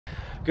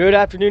Good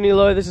afternoon,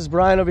 Eloy. This is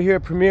Brian over here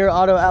at Premier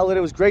Auto Outlet.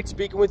 It was great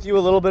speaking with you a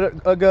little bit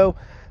ago.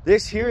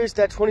 This here is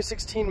that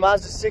 2016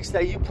 Mazda 6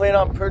 that you plan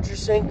on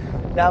purchasing.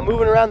 Now,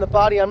 moving around the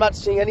body, I'm not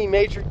seeing any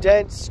major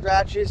dents,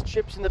 scratches,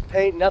 chips in the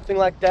paint, nothing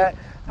like that.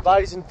 The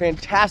body's in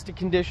fantastic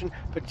condition,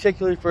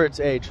 particularly for its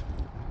age.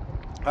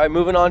 All right,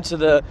 moving on to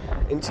the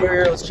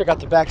interior. Let's check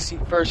out the back seat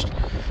first.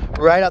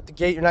 Right out the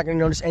gate, you're not going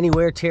to notice any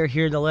wear tear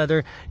here in the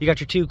leather. You got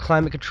your two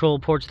climate control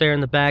ports there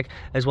in the back,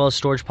 as well as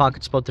storage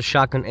pockets, both the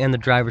shotgun and the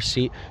driver's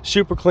seat.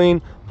 Super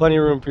clean, plenty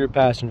of room for your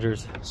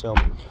passengers. So,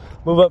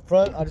 move up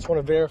front. I just want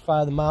to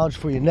verify the mileage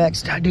for you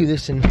next. I do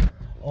this in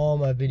all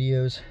my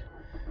videos,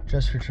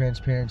 just for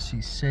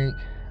transparency's sake.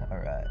 All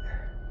right.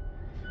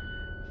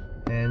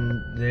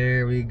 And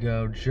there we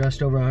go,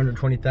 just over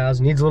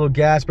 120,000. Needs a little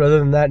gas, but other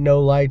than that, no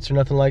lights or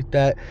nothing like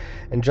that.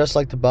 And just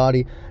like the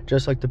body,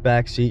 just like the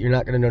back seat, you're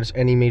not going to notice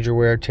any major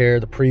wear or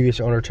tear. The previous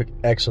owner took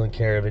excellent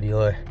care of it,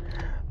 Eloy.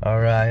 All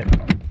right,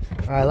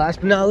 last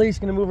but not least,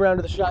 going to move around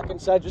to the shotgun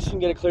side just so you can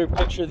get a clear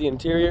picture of the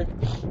interior.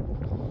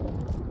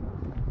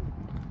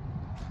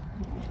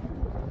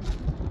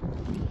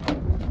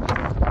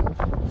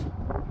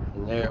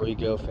 There we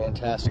go,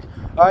 fantastic.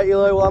 All right,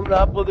 Eloy, well, I'm going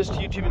to upload this to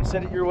YouTube and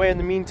send it your way. In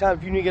the meantime,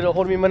 if you need to get a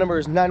hold of me, my number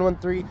is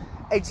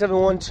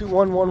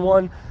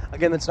 913-871-2111.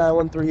 Again, that's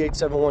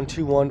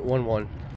 913-871-2111.